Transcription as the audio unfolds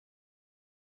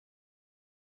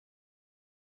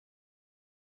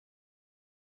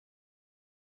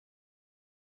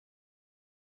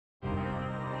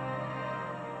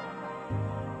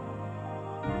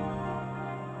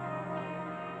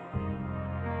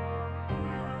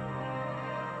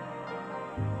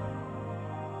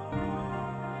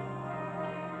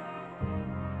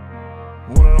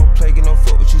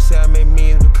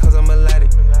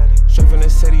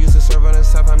Swerve on the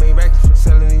south, I made racks from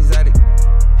selling exotic.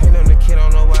 Hate on the kid,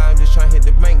 don't know why, I'm just tryna hit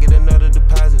the bank, get another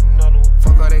deposit.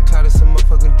 Fuck all that cloud, it's a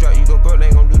motherfucking drop. You go broke, they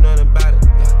ain't gon' do nothing about it.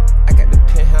 Yeah. I got the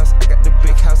penthouse, I got the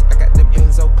big house, I got the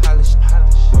benzo polished.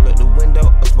 Roll up the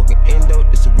window, I'm smoking endo,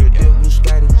 this a real deal, blue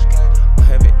Scotty. I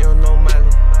have it ill, no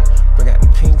mileage. Bring out the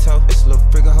pinto, it's a little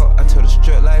figure hoe, I told her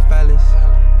strip like Alice.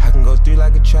 I can go through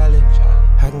like a trolley,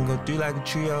 I can go through like a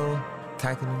trio.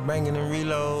 Cocking and banging and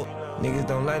reload. Niggas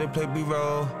don't like to play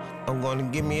B-roll. I'm gonna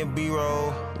give me a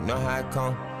B-roll. You know how I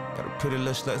come. Got a pretty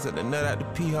little sluts at the nut out the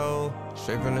pee-hole.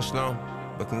 Straight from the slum,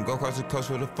 but can go across the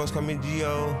coast where the fuck's call me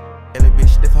G.O. And a bitch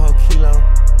stiff a whole kilo.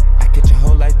 I catch a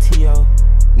hoe like T.O.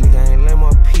 Nigga ain't lame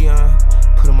or peon.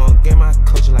 Put him on game, I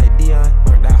coach like Dion.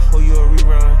 Burnt that hoe, you